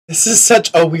This is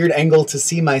such a weird angle to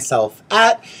see myself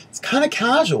at. It's kind of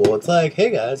casual. It's like, hey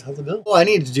guys, how's it going? Oh, I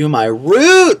need to do my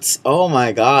roots. Oh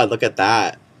my god, look at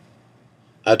that.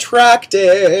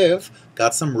 Attractive.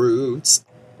 Got some roots.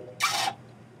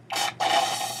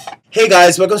 Hey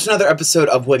guys, welcome to another episode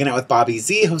of Wigging It with Bobby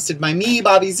Z, hosted by me,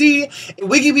 Bobby Z,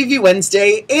 Wiggy Weavey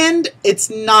Wednesday, and it's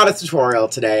not a tutorial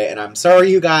today, and I'm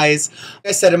sorry you guys. Like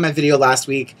I said in my video last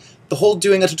week, the whole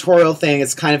doing a tutorial thing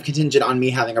is kind of contingent on me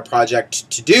having a project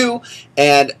to do,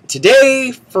 and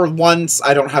today, for once,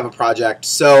 I don't have a project,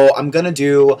 so I'm gonna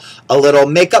do a little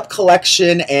makeup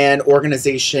collection and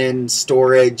organization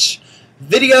storage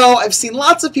video. I've seen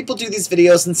lots of people do these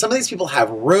videos, and some of these people have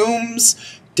rooms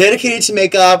dedicated to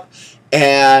makeup,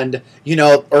 and, you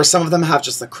know, or some of them have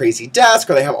just a crazy desk,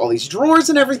 or they have all these drawers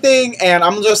and everything, and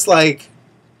I'm just like,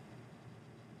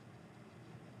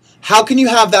 how can you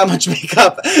have that much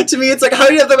makeup? To me, it's like, how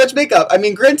do you have that much makeup? I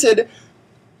mean, granted,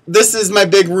 this is my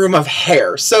big room of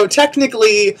hair, so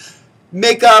technically,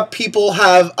 makeup, people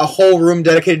have a whole room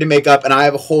dedicated to makeup, and I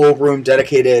have a whole room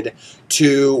dedicated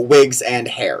to wigs and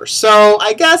hair. So,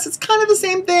 I guess it's kind of the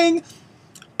same thing.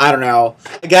 I don't know.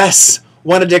 I guess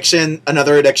one addiction,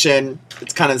 another addiction,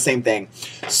 it's kind of the same thing.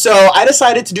 So I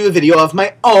decided to do a video of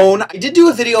my own. I did do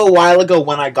a video a while ago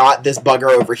when I got this bugger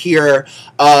over here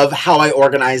of how I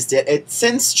organized it. It's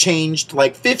since changed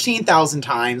like 15,000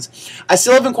 times. I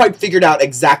still haven't quite figured out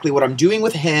exactly what I'm doing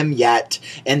with him yet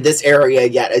in this area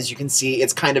yet. As you can see,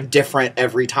 it's kind of different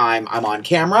every time I'm on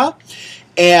camera.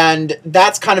 And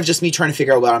that's kind of just me trying to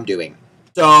figure out what I'm doing.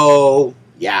 So,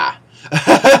 yeah.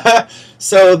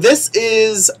 So this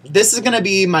is going to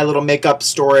be my little makeup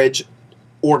storage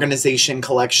organization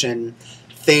collection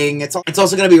thing. It's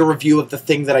also going to be a review of the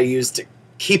thing that I use to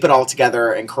keep it all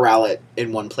together and corral it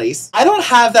in one place. I don't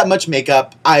have that much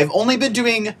makeup. I've only been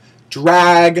doing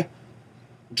drag,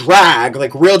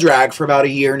 like real drag, for about a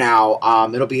year now.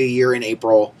 It'll be a year in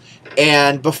April.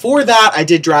 And before that, I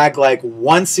did drag like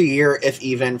once a year, if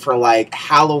even, for like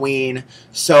Halloween.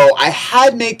 So I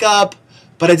had makeup,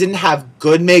 but I didn't have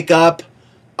good makeup.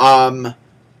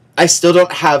 I still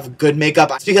don't have good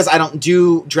makeup. It's because I don't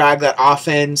do drag that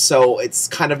often, so it's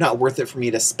kind of not worth it for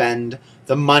me to spend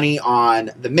the money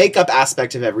on the makeup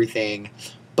aspect of everything.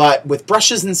 But with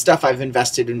brushes and stuff, I've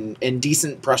invested in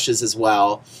decent brushes as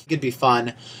well. It'd be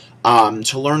fun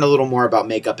to learn a little more about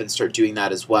makeup and start doing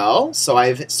that as well. So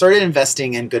I've started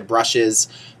investing in good brushes.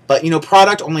 But, you know,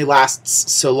 product only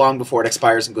lasts so long before it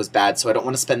expires and goes bad, so I don't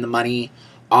want to spend the money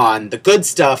on the good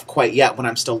stuff quite yet when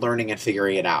I'm still learning and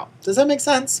figuring it out. Does that make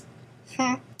sense?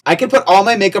 I can put all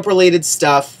my makeup related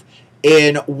stuff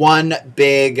in one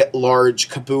big, large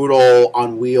caboodle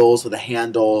on wheels with a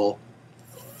handle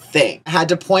thing. I had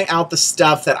to point out the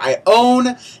stuff that I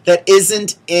own that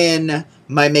isn't in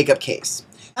my makeup case.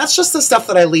 That's just the stuff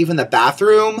that I leave in the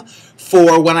bathroom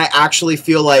for when I actually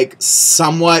feel like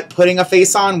somewhat putting a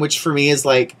face on, which for me is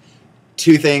like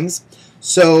two things.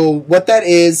 So what that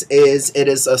is it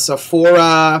is a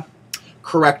Sephora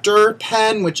corrector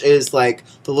pen, which is like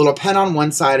the little pen on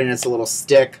one side and it's a little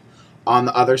stick on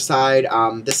the other side.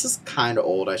 This is kind of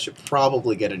old. I should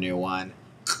probably get a new one.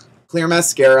 Clear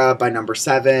Mascara by No.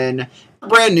 7.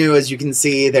 Brand new, as you can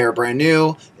see, they're brand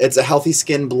new. It's a Healthy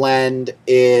Skin blend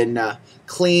in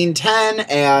Clean 10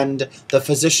 and the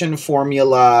Physician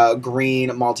Formula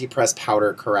Green Multi-Press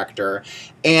Powder Corrector.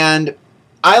 And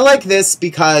I like this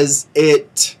because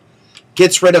it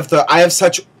gets rid of the... I have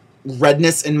such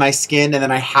redness in my skin, and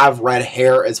then I have red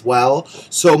hair as well.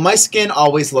 So my skin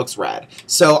always looks red.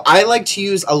 So I like to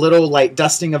use a little light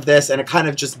dusting of this, and it kind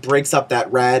of just breaks up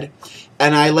that red.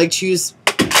 And I like to use...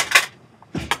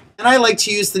 the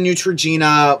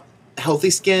Neutrogena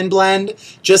Healthy Skin blend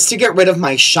just to get rid of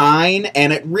my shine,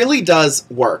 and it really does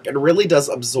work. It really does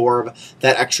absorb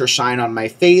that extra shine on my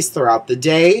face throughout the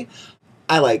day.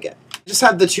 I like it. I just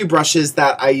have the two brushes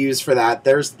that I use for that.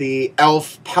 There's the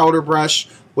e.l.f. powder brush,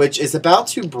 which is about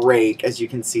to break. As you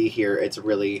can see here, it's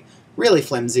really, really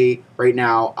flimsy right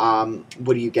now.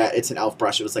 What do you get? It's an e.l.f.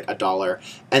 brush. It was like $1.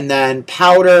 And then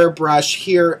powder brush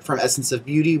here from Essence of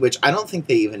Beauty, which I don't think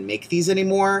they even make these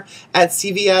anymore at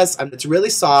CVS. It's really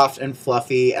soft and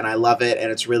fluffy, and I love it,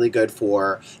 and it's really good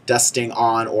for dusting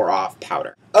on or off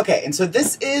powder. Okay, and so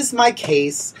this is my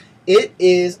case. It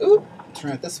is... Ooh,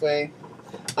 turn it this way.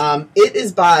 It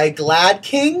is by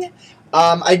GladKing.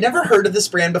 I'd never heard of this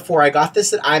brand before. I got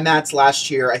this at IMATS last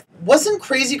year. It wasn't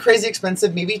crazy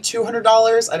expensive, maybe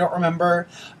 $200, I don't remember.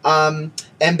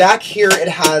 And back here it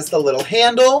has the little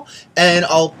handle, and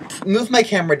I'll move my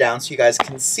camera down so you guys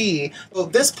can see. So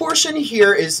this portion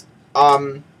here is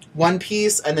one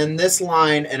piece, and then this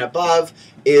line and above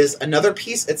is another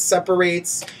piece. It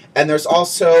separates, and there's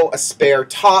also a spare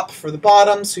top for the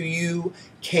bottom, so you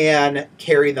can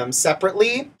carry them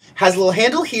separately. Has a little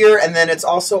handle here, and then it's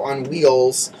also on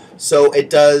wheels, so it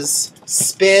does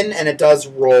spin and it does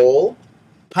roll.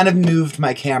 Kind of moved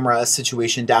my camera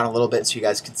situation down a little bit so you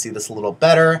guys could see this a little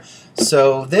better.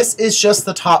 So this is just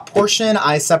the top portion.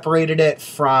 I separated it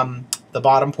from the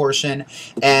bottom portion,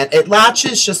 and it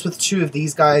latches just with two of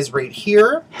these guys right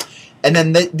here. And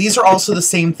then these are also the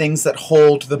same things that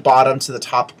hold the bottom to the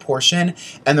top portion.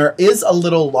 And there is a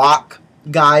little lock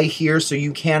guy here, so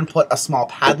you can put a small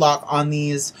padlock on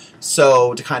these,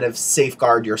 so to kind of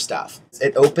safeguard your stuff.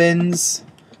 It opens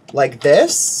like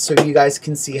this, so you guys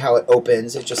can see how it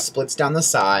opens. It just splits down the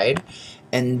side,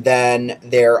 and then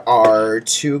there are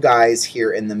two guys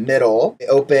here in the middle. They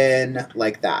open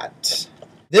like that.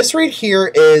 This right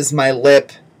here is my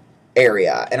lip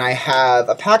area, and I have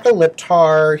a pack of lip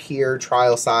tar here,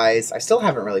 trial size. I still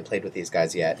haven't really played with these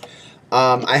guys yet.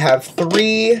 I have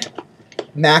 3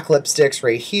 MAC lipsticks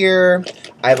right here.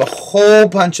 I have a whole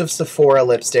bunch of Sephora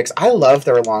lipsticks. I love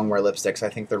their long wear lipsticks. I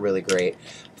think they're really great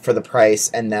for the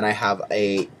price. And then I have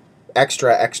a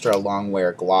extra long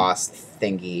wear gloss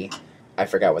thingy. I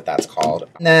forget what that's called.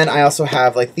 And then I also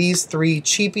have like these 3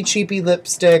 cheapy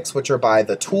lipsticks, which are by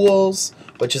The Tools,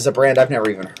 which is a brand I've never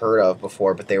even heard of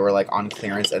before, but they were like on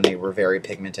clearance and they were very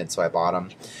pigmented, so I bought them.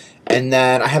 And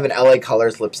then I have an LA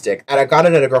Colors lipstick, and I got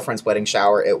it at a girlfriend's wedding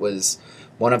shower. It was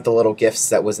one of the little gifts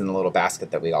that was in the little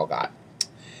basket that we all got.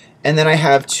 And then I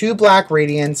have 2 Black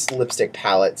Radiance lipstick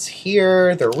palettes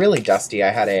here. They're really dusty. I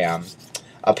had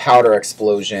a powder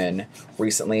explosion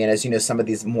recently, and as you know, some of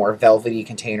these more velvety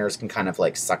containers can kind of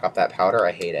like suck up that powder.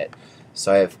 I hate it.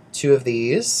 So I have 2 of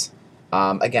these.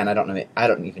 Again, I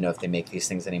don't even know if they make these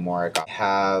things anymore. I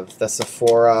have the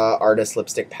Sephora Artist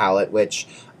Lipstick Palette, which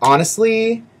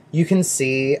honestly, you can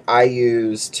see I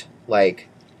used like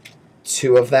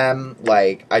 2 of them.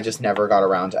 Like, I just never got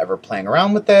around to ever playing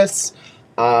around with this.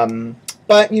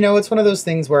 But, you know, it's one of those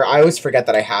things where I always forget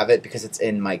that I have it because it's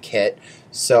in my kit.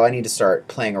 So I need to start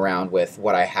playing around with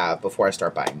what I have before I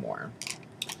start buying more.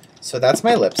 So that's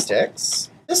my lipsticks.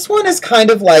 This one is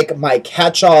kind of like my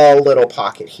catch-all little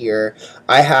pocket here.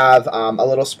 I have a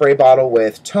little spray bottle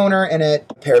with toner in it,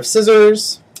 a pair of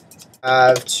scissors, I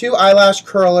have 2 eyelash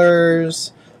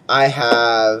curlers, I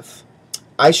have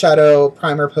eyeshadow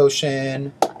primer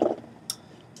potion,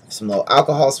 some little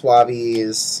alcohol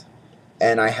swabbies,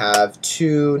 and I have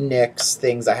 2 NYX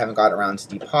things I haven't gotten around to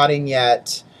depotting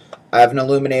yet. I have an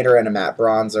illuminator and a matte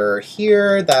bronzer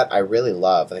here that I really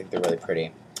love. I think they're really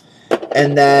pretty.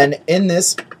 And then in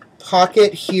this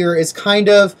pocket here is kind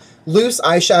of loose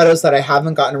eyeshadows that I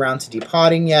haven't gotten around to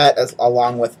depotting yet,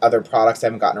 along with other products I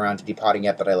haven't gotten around to depotting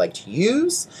yet that I like to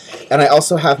use. And I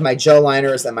also have my gel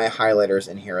liners and my highlighters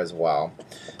in here as well.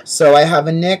 So I have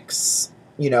a NYX,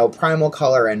 you know, primal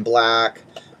color in black.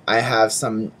 I have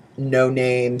some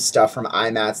no-name stuff from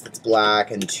iMats that's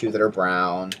black and 2 that are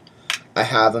brown. I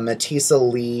have a Matisse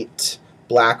Elite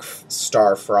Black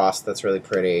Star Frost that's really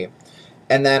pretty.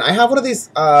 And then I have one of these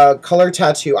color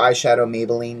tattoo eyeshadow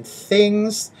Maybelline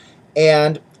things,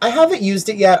 and I haven't used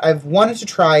it yet. I've wanted to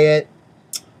try it,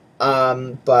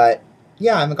 but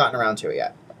yeah, I haven't gotten around to it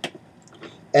yet.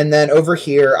 And then over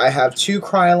here, I have 2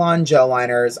 Kryolan gel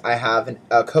liners. I have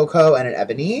a Cocoa and an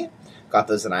Ebony. Got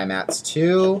those in iMats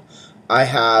too. I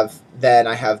have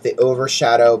the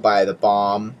Overshadow by The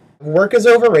Balm. Work is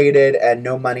Overrated and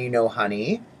No Money, No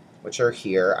Honey, which are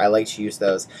here. I like to use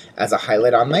those as a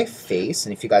highlight on my face.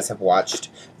 And if you guys have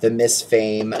watched the Miss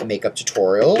Fame makeup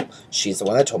tutorial, she's the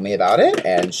one that told me about it,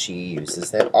 and she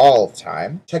uses it all the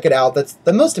time. Check it out. That's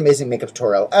the most amazing makeup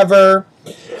tutorial ever.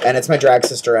 And it's my drag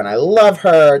sister, and I love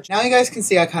her. Now you guys can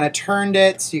see I kind of turned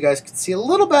it so you guys can see a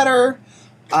little better.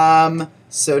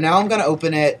 So now I'm going to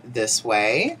open it this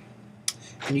way.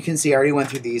 And you can see I already went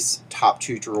through these top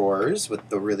 2 drawers with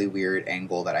the really weird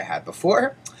angle that I had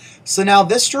before. So now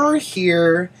this drawer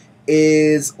here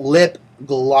is lip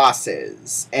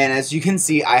glosses. And as you can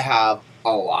see, I have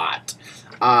a lot.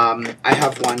 I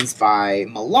have ones by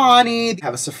Milani. I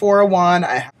have a Sephora one.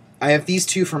 I have these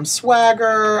 2 from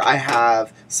Swagger. I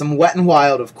have some Wet n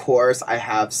Wild, of course. I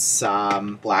have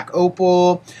some Black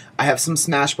Opal. I have some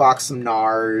Smashbox, some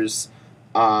NARS.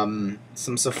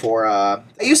 Some Sephora.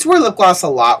 I used to wear lip gloss a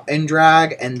lot in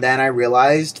drag, and then I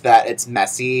realized that it's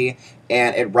messy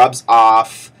and it rubs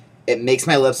off. It makes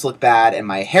my lips look bad and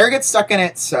my hair gets stuck in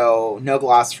it, so no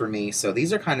gloss for me. So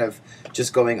these are kind of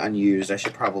just going unused. I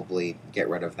should probably get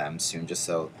rid of them soon just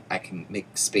so I can make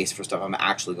space for stuff I'm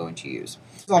actually going to use.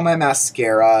 All my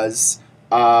mascaras.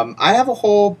 I have a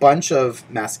whole bunch of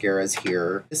mascaras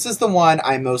here. This is the one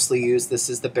I mostly use. This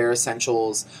is the Bare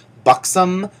Essentials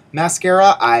Buxom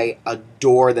mascara. I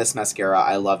adore this mascara.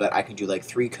 I love it. I can do like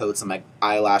 3 coats and my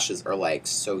eyelashes are like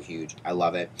so huge. I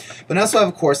love it. But I also have,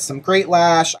 of course, some Great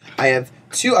Lash. I have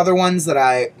 2 other ones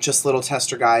that just little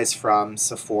tester guys from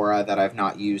Sephora that I've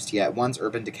not used yet. One's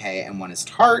Urban Decay and one is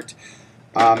Tarte.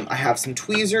 I have some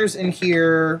tweezers in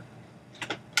here.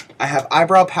 I have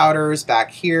eyebrow powders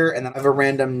back here, and then I have a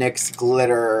random NYX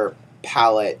glitter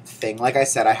palette thing. Like I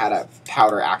said, I had a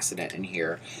powder accident in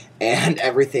here, and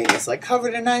everything is like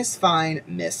covered in nice fine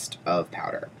mist of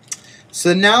powder.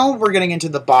 So now we're getting into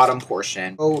the bottom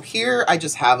portion. So here I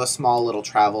just have a small little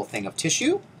travel thing of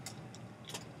tissue.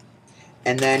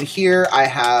 And then here I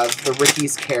have the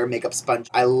Ricky's Care makeup sponge.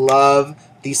 I love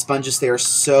these sponges. They are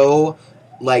so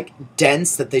like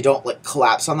dense that they don't like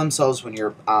collapse on themselves when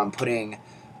you're putting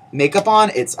makeup on.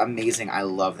 It's amazing. I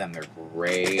love them. They're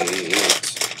great.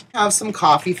 I have some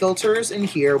coffee filters in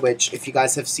here, which if you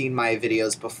guys have seen my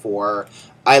videos before,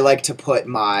 I like to put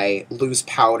my loose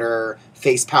powder,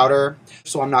 face powder,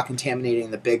 so I'm not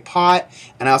contaminating the big pot.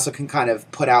 And I also can kind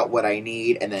of put out what I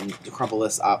need and then crumple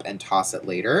this up and toss it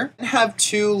later. I have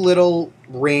 2 little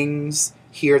rings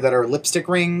here that are lipstick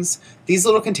rings. These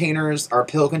little containers are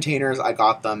pill containers. I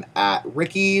got them at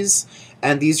Ricky's.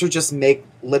 And these are just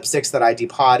lipsticks that I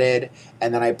depotted,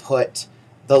 and then I put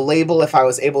the label, if I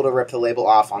was able to rip the label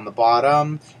off, on the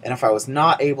bottom, and if I was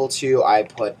not able to, I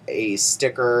put a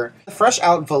sticker. The Fresh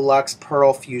Out Volux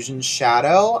Pearl Fusion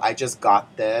Shadow, I just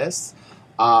got this.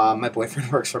 My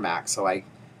boyfriend works for MAC, so I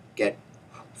get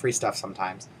free stuff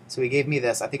sometimes. So he gave me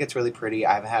this. I think it's really pretty.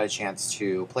 I haven't had a chance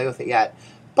to play with it yet,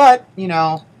 but, you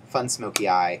know, fun smoky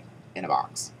eye in a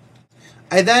box.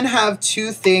 I then have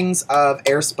 2 things of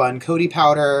Airspun Coty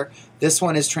powder. This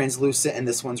one is translucent and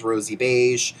this one's rosy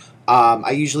beige.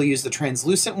 I usually use the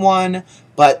translucent one,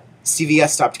 but CVS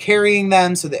stopped carrying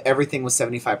them, so that everything was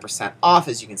 75% off,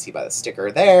 as you can see by the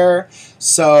sticker there.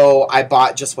 So I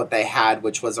bought just what they had,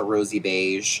 which was a rosy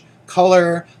beige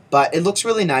color, but it looks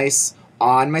really nice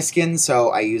on my skin, so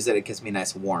I use it. It gives me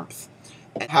nice warmth.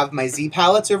 I have my Z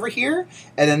palettes over here,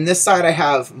 and then this side I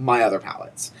have my other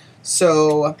palettes.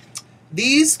 So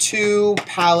these 2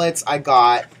 palettes I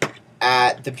got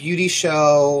at the beauty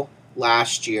show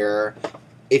last year.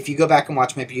 If you go back and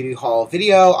watch my beauty haul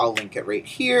video, I'll link it right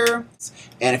here.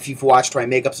 And if you've watched my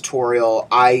makeup tutorial,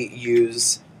 I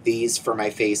use these for my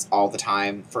face all the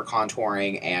time for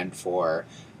contouring and for,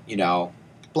 you know,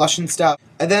 blush and stuff.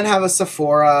 I then have a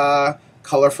Sephora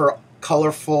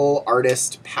Colorful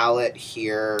Artist palette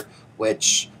here,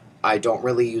 which I don't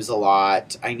really use a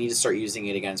lot. I need to start using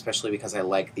it again, especially because I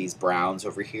like these browns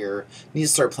over here. I need to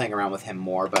start playing around with him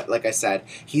more, but like I said,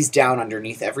 he's down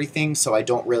underneath everything, so I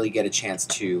don't really get a chance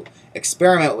to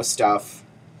experiment with stuff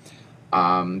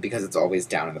because it's always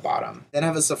down in the bottom. Then I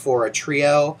have a Sephora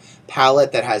Trio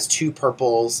palette that has 2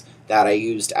 purples that I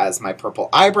used as my purple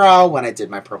eyebrow when I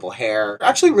did my purple hair. They're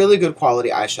actually really good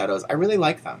quality eyeshadows. I really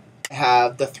like them. I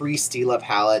have the 3 Stila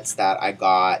palettes that I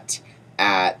got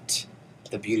at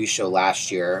the beauty show last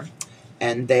year,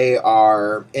 and they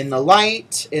are In the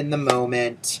Light, In the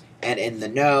Moment, and In the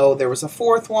Know. There was a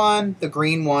 4th one, the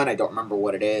green one. I don't remember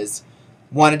what it is.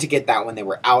 Wanted to get that when they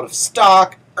were out of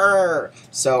stock.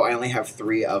 So I only have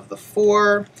 3 of the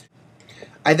 4.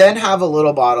 I then have a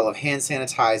little bottle of hand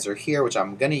sanitizer here, which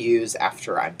I'm going to use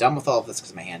after I'm done with all of this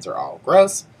because my hands are all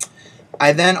gross.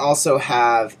 I then also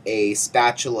have a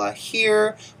spatula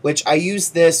here, which I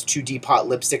use this to depot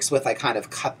lipsticks with. I kind of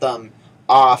cut them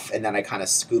off, and then I kind of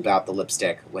scoop out the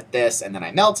lipstick with this, and then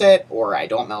I melt it, or I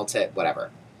don't melt it, whatever.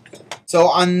 So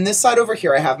on this side over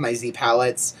here, I have my Z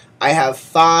palettes. I have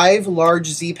 5 large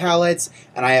Z palettes,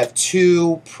 and I have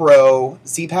 2 Pro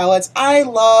Z palettes. I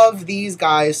love these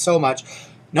guys so much.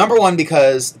 Number 1,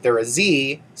 because they're a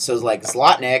Z, so like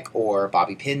Zlotnick or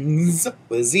Bobby Pins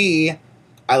with a Z.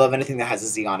 I love anything that has a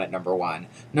Z on it, number 1.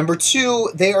 Number 2,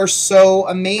 they are so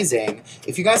amazing.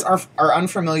 If you guys are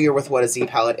unfamiliar with what a Z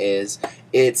palette is,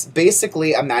 it's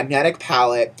basically a magnetic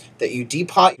palette that you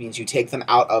depot. It means you take them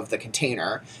out of the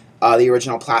container, the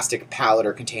original plastic palette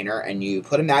or container, and you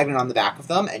put a magnet on the back of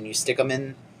them, and you stick them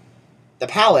in the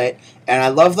palette. And I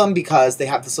love them because they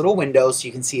have this little window so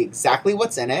you can see exactly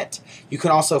what's in it. You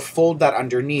can also fold that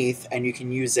underneath, and you can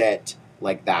use it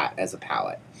like that as a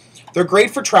palette. They're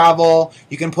great for travel.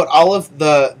 You can put all of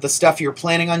the stuff you're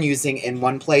planning on using in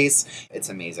one place. It's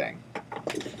amazing.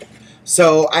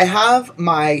 So I have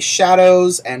my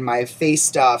shadows and my face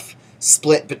stuff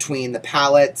split between the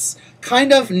palettes.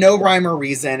 Kind of no rhyme or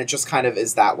reason. It just kind of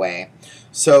is that way.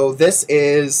 So this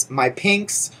is my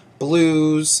pinks,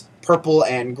 blues, purple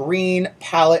and green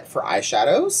palette for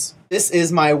eyeshadows. This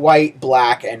is my white,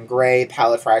 black, and gray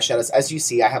palette for eyeshadows. As you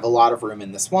see, I have a lot of room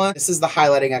in this one. This is the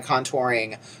highlighting and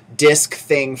contouring disc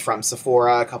thing from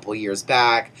Sephora a couple years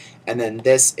back. And then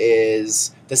this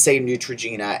is the same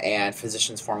Neutrogena and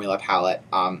Physicians Formula palette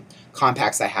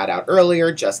compacts I had out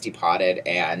earlier, just depotted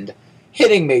and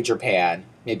hitting Major Pan.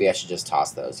 Maybe I should just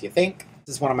toss those, you think?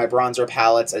 This is one of my bronzer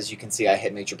palettes. As you can see, I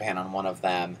hit Major Pan on one of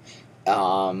them.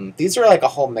 These are like a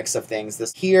whole mix of things.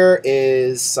 This here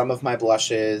is some of my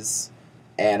blushes,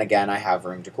 and again, I have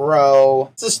room to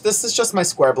grow. This is just my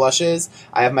square blushes.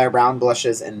 I have my round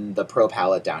blushes in the Pro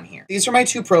palette down here. These are my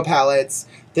two Pro palettes.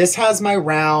 This one has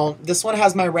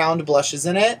my round blushes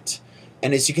in it,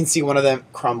 and as you can see, one of them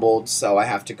crumbled, so I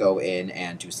have to go in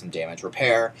and do some damage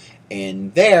repair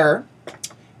in there.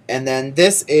 And then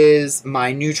this is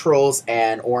my neutrals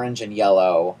and orange and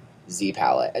yellow Z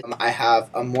palette. I have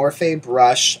a Morphe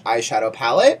brush eyeshadow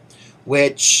palette,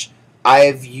 which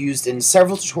I've used in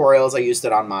several tutorials. I used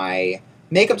it on my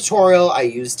makeup tutorial. I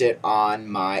used it on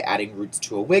my adding roots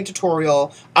to a wig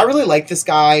tutorial. I really like this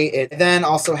guy. I then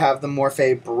also have the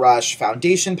Morphe brush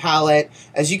foundation palette.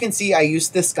 As you can see, I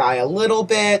used this guy a little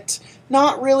bit.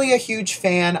 Not really a huge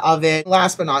fan of it.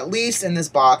 Last but not least in this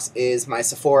box is my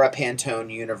Sephora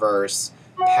Pantone Universe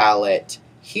palette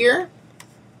here,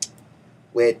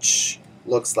 which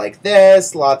looks like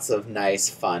this. Lots of nice,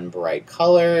 fun, bright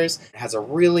colors. It has a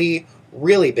really,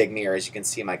 really big mirror, as you can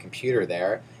see my computer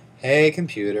there. Hey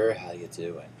computer, how you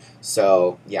doing?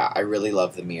 So yeah, I really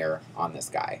love the mirror on this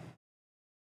guy.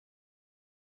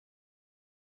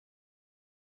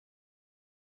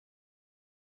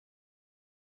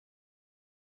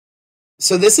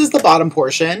 So this is the bottom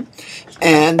portion,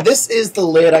 and this is the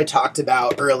lid I talked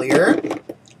about earlier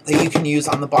that you can use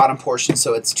on the bottom portion,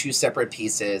 so it's two separate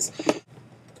pieces.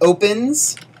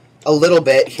 Opens a little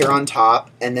bit here on top,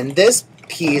 and then this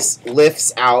piece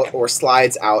lifts out or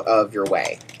slides out of your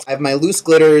way. I have my loose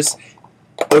glitters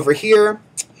over here.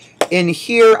 In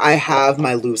here I have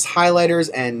my loose highlighters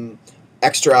and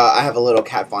extra, I have a little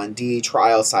Kat Von D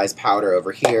trial size powder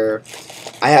over here.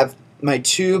 I have my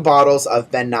two bottles of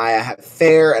Ben Nye. I have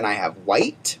fair and I have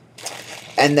white.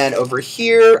 And then over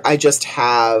here, I just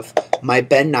have my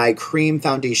Ben Nye cream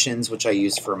foundations, which I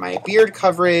use for my beard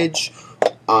coverage,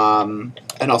 and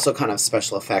also kind of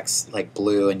special effects like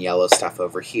blue and yellow stuff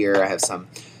over here. I have some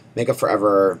Makeup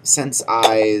Forever Sense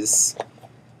Eyes.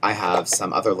 I have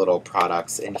some other little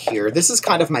products in here. This is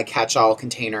kind of my catch-all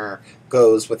container,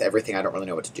 goes with everything I don't really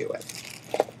know what to do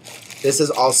with. This is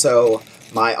also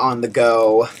my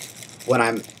on-the-go when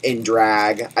I'm in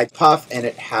drag. I puff, and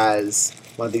it has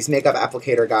one of these makeup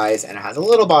applicator guys, and it has a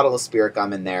little bottle of spirit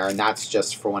gum in there, and that's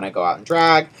just for when I go out and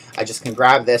drag. I just can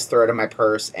grab this, throw it in my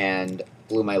purse, and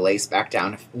glue my lace back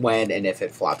down when and if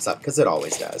it flops up, because it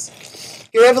always does.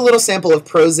 Here I have a little sample of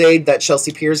Prozade that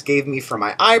Chelsea Piers gave me for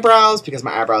my eyebrows, because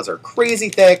my eyebrows are crazy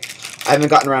thick. I haven't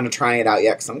gotten around to trying it out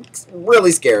yet, because I'm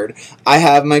really scared. I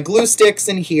have my glue sticks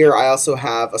in here. I also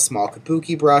have a small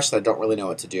kabuki brush that I don't really know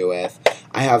what to do with.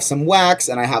 I have some wax,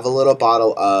 and I have a little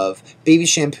bottle of baby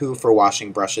shampoo for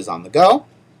washing brushes on the go.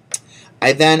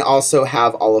 I then also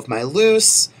have all of my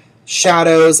loose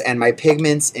shadows and my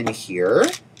pigments in here.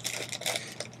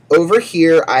 Over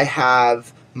here, I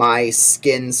have my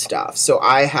skin stuff. So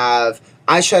I have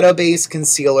eyeshadow base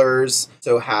concealers,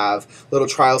 so have little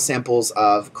trial samples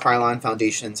of Krylon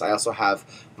foundations. I also have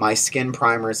my skin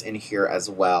primers in here as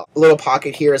well. A little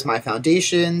pocket here is my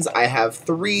foundations. I have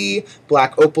 3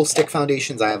 black opal stick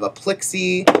foundations. I have a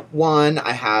Plixie one,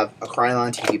 I have a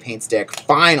Krylon TV paint stick,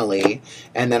 finally,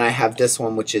 and then I have this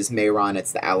one, which is Mayron.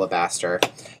 It's the Alabaster.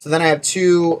 So then I have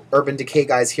 2 Urban Decay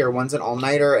guys here. One's an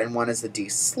all-nighter and one is the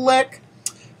De-Slick.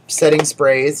 Setting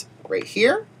sprays right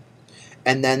here.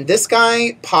 And then this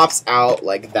guy pops out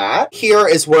like that. Here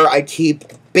is where I keep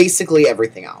basically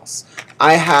everything else.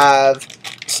 I have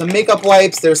some makeup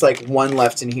wipes. There's like 1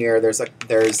 left in here. There's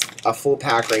a full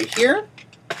pack right here.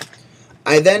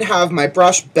 I then have my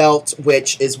brush belt,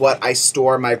 which is what I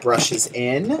store my brushes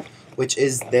in, which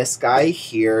is this guy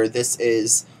here. This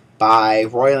is by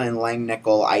Royal &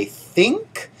 Langnickel, I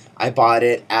think. I bought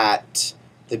it at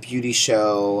the beauty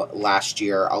show last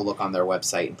year. I'll look on their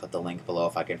website and put the link below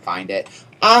if I can find it.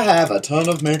 I have a ton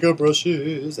of makeup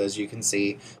brushes, as you can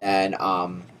see, and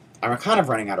I'm kind of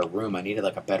running out of room. I needed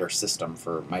like a better system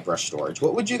for my brush storage.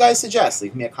 What would you guys suggest?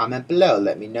 Leave me a comment below.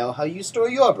 Let me know how you store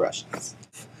your brushes.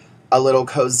 A little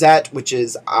Cosette, which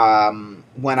is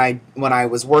when I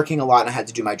was working a lot and I had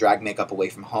to do my drag makeup away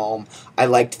from home, I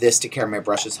liked this to carry my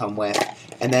brushes home with.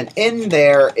 And then in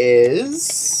here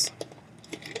is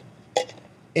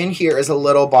a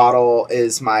little bottle,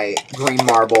 is my Green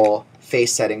Marble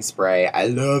face setting spray. I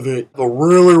love it. A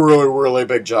really, really, really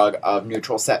big jug of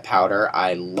neutral set powder.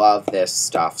 I love this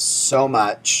stuff so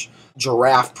much.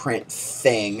 Giraffe print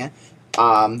thing.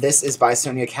 This is by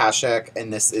Sonia Kashuk,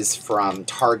 and this is from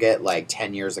Target like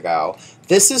 10 years ago.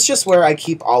 This is just where I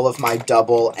keep all of my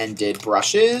double-ended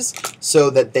brushes so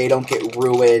that they don't get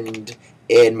ruined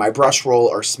in my brush roll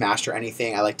or smashed or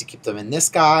anything. I like to keep them in this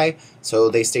guy so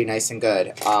they stay nice and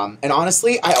good. And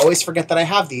honestly, I always forget that I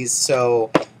have these,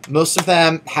 so most of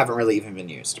them haven't really even been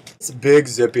used. It's a big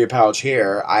zippy pouch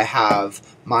here. I have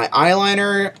my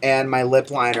eyeliner and my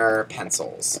lip liner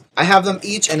pencils. I have them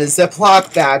each in a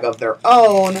Ziploc bag of their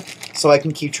own so I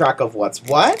can keep track of what's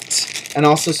what, and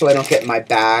also so I don't get my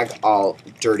bag all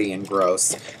dirty and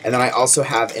gross. And then I also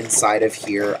have inside of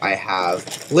here, I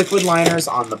have liquid liners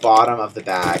on the bottom of the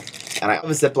bag, and I have a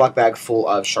Ziploc bag full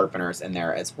of sharpeners in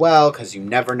there as well, because you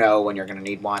never know when you're going to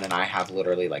need one, and I have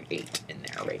literally like 8 in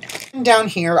there right now. And down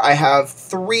here, I have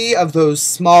 3 of those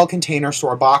small Container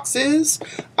Store boxes.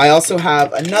 I also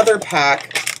have another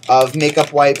pack of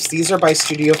makeup wipes. These are by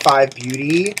Studio 5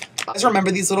 Beauty. You guys remember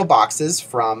these little boxes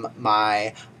from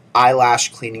my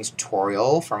eyelash cleaning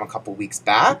tutorial from a couple weeks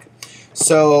back?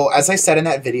 So, as I said in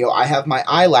that video, I have my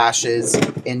eyelashes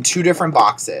in 2 different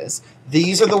boxes.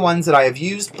 These are the ones that I have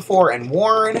used before and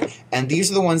worn, and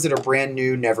these are the ones that are brand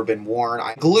new, never been worn.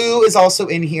 Glue is also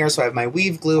in here, so I have my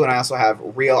weave glue, and I also have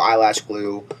real eyelash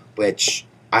glue, which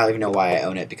I don't even know why I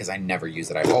own it, because I never use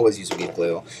it. I always use weave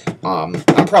glue. I'm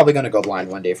probably going to go blind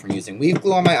one day from using weave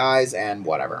glue on my eyes, and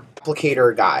whatever.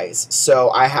 Applicator guys. So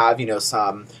I have, you know,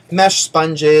 some mesh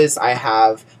sponges, I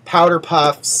have powder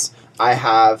puffs, I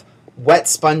have wet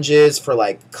sponges for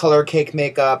like color cake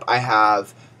makeup, I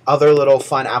have other little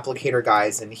fun applicator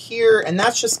guys in here, and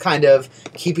that's just kind of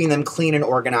keeping them clean and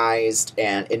organized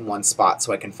and in one spot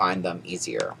so I can find them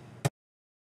easier.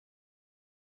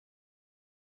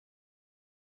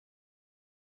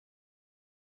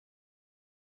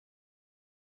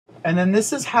 And then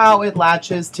this is how it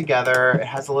latches together. It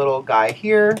has a little guy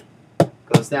here,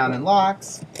 goes down and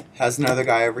locks, has another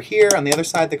guy over here on the other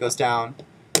side that goes down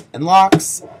and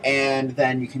locks, and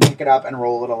then you can pick it up and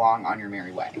roll it along on your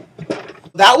merry way.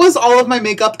 That was all of my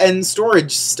makeup and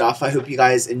storage stuff. I hope you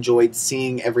guys enjoyed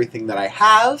seeing everything that I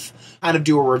have. Kind of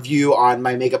do a review on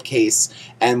my makeup case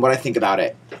and what I think about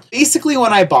it. Basically,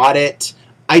 when I bought it,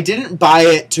 I didn't buy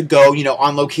it to go, you know,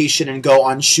 on location and go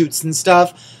on shoots and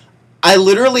stuff. I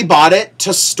literally bought it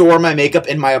to store my makeup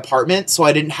in my apartment, so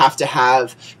I didn't have to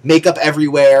have makeup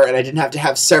everywhere and I didn't have to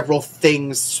have several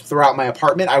things throughout my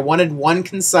apartment. I wanted one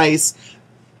concise,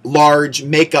 large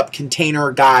makeup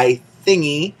container guy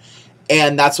thingy,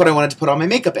 and that's what I wanted to put all my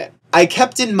makeup in. I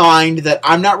kept in mind that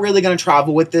I'm not really going to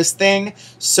travel with this thing,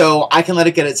 so I can let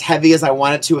it get as heavy as I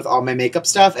want it to with all my makeup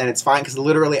stuff, and it's fine because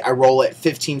literally I roll it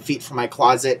 15 feet from my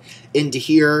closet into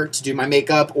here to do my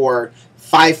makeup, or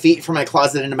 5 feet from my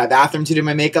closet into my bathroom to do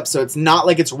my makeup, so it's not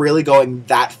like it's really going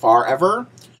that far ever.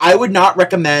 I would not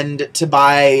recommend to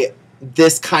buy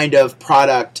this kind of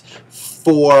product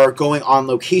for going on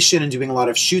location and doing a lot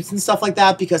of shoots and stuff like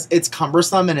that, because it's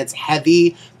cumbersome and it's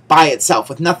heavy by itself.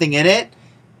 With nothing in it,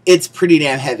 it's pretty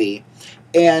damn heavy.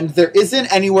 And there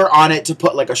isn't anywhere on it to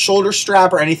put like a shoulder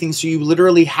strap or anything, so you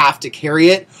literally have to carry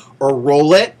it or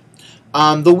roll it.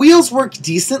 The wheels work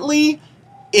decently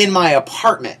in my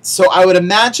apartment, so I would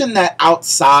imagine that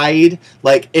outside,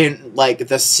 like in like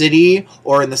the city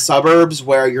or in the suburbs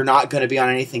where you're not going to be on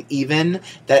anything even,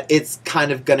 that it's kind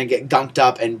of going to get gunked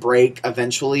up and break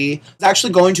eventually. I was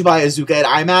actually going to buy a Zuka at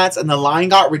eye mats, and the line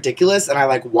got ridiculous, and I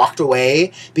like walked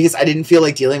away because I didn't feel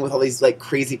like dealing with all these like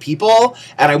crazy people,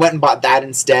 and I went and bought that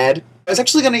instead. I was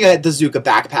actually going to get the Zuka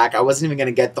backpack. I wasn't even going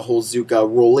to get the whole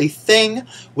Zuka rolly thing,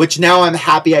 which now I'm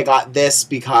happy I got this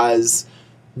because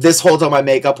this holds all my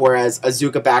makeup, whereas a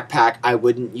Zuka backpack, I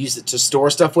wouldn't use it to store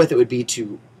stuff with. It would be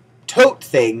to tote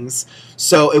things,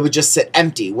 so it would just sit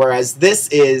empty, whereas this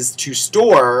is to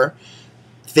store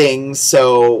things,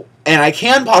 so, and I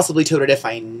can possibly tote it if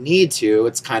I need to.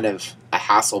 It's kind of a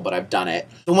hassle, but I've done it.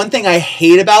 The one thing I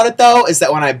hate about it, though, is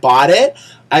that when I bought it,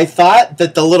 I thought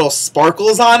that the little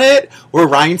sparkles on it were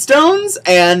rhinestones,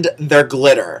 and they're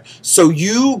glitter. So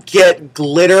you get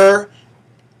glitter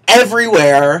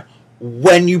everywhere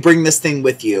when you bring this thing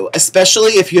with you,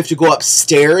 especially if you have to go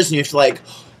upstairs and you have to like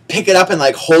pick it up and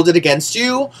like hold it against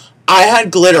you. I had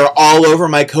glitter all over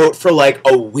my coat for like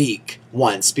a week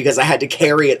once because I had to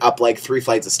carry it up like 3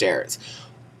 flights of stairs.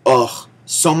 Ugh,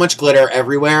 so much glitter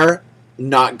everywhere.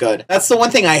 Not good. That's the one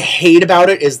thing I hate about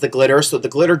it, is the glitter. So the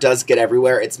glitter does get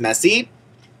everywhere. It's messy.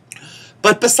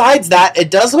 But besides that, it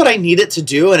does what I need it to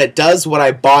do, and it does what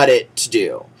I bought it to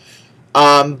do.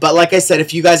 But like I said,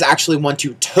 if you guys actually want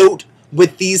to tote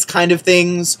with these kind of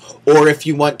things, or if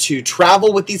you want to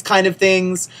travel with these kind of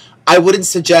things, I wouldn't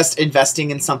suggest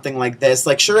investing in something like this.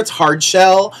 Like, sure, it's hard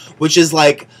shell, which is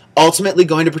like ultimately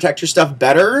going to protect your stuff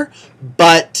better,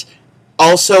 but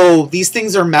also these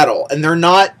things are metal, and they're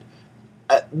not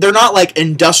like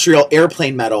industrial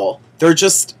airplane metal. They're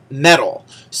just metal.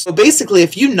 So basically,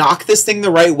 if you knock this thing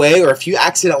the right way, or if you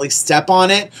accidentally step on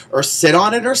it or sit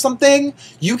on it or something,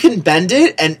 you can bend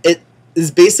it, and it is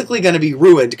basically going to be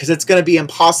ruined because it's going to be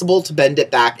impossible to bend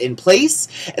it back in place.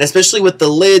 And especially with the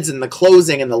lids and the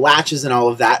closing and the latches and all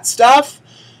of that stuff,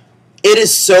 it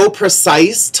is so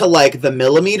precise to like the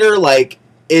millimeter, like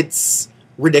it's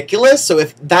ridiculous. So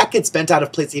if that gets bent out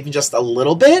of place even just a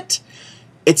little bit,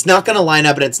 it's not going to line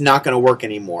up and it's not going to work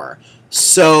anymore.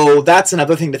 So that's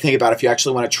another thing to think about if you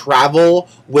actually want to travel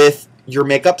with your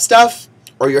makeup stuff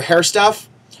or your hair stuff.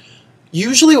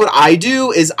 Usually what I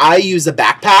do is I use a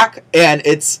backpack, and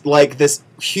it's like this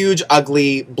huge,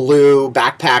 ugly blue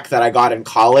backpack that I got in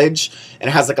college, and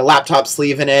it has like a laptop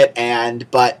sleeve in it,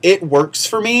 but it works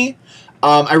for me.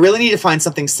 I really need to find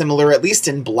something similar, at least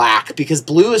in black, because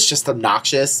blue is just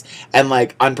obnoxious and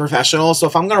like unprofessional. So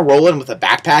if I'm going to roll in with a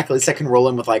backpack, at least I can roll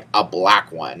in with like a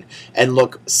black one and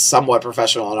look somewhat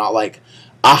professional, and not like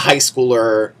a high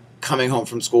schooler coming home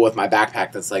from school with my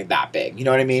backpack that's like that big. You know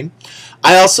what I mean?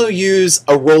 I also use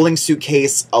a rolling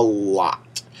suitcase a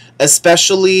lot,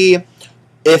 especially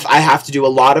if I have to do a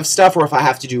lot of stuff or if I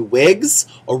have to do wigs.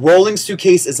 A rolling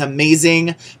suitcase is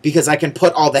amazing because I can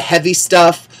put all the heavy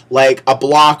stuff like a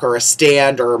block or a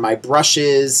stand or my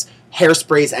brushes,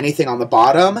 hairsprays, anything on the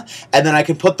bottom, and then I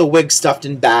can put the wig stuffed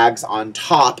in bags on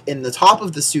top, in the top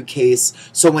of the suitcase,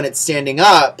 so when it's standing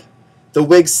up, the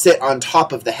wigs sit on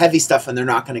top of the heavy stuff and they're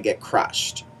not going to get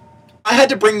crushed. I had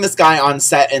to bring this guy on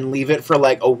set and leave it for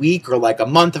like a week or like a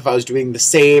month if I was doing the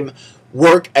same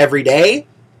work every day.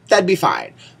 That'd be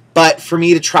fine. But for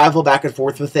me to travel back and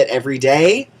forth with it every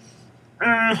day,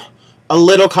 a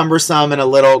little cumbersome and a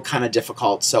little kind of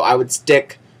difficult. So I would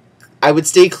stay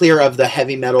clear of the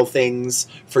heavy metal things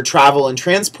for travel and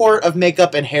transport of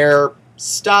makeup and hair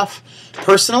stuff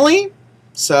personally.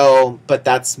 So, but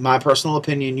that's my personal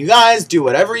opinion. You guys do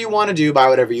whatever you want to do, buy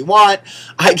whatever you want.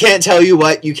 I can't tell you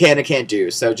what you can and can't do.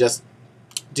 So just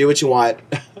do what you want.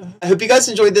 I hope you guys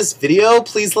enjoyed this video.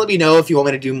 Please let me know if you want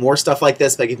me to do more stuff like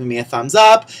this by giving me a thumbs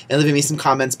up and leaving me some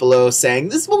comments below saying,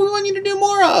 this is what we want you to do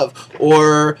more of,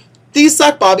 or these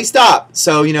suck, Bobby, stop.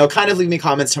 So, you know, kind of leave me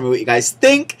comments, tell me what you guys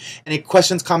think. Any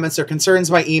questions, comments, or concerns,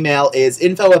 my email is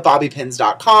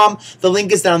info@bobbypins.com. The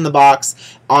link is down in the box.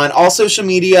 On all social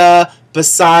media,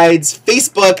 besides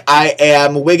Facebook, I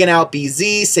am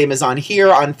WiggingOutBZ, same as on here.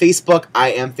 On Facebook,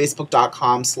 I am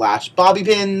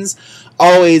facebook.com/bobbypins,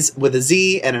 always with a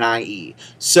Z and an IE.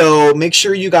 So make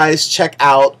sure you guys check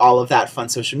out all of that fun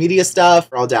social media stuff.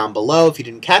 They're all down below if you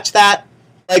didn't catch that.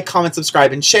 Like, comment,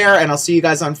 subscribe, and share, and I'll see you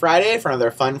guys on Friday for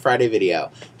another fun Friday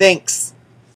video. Thanks!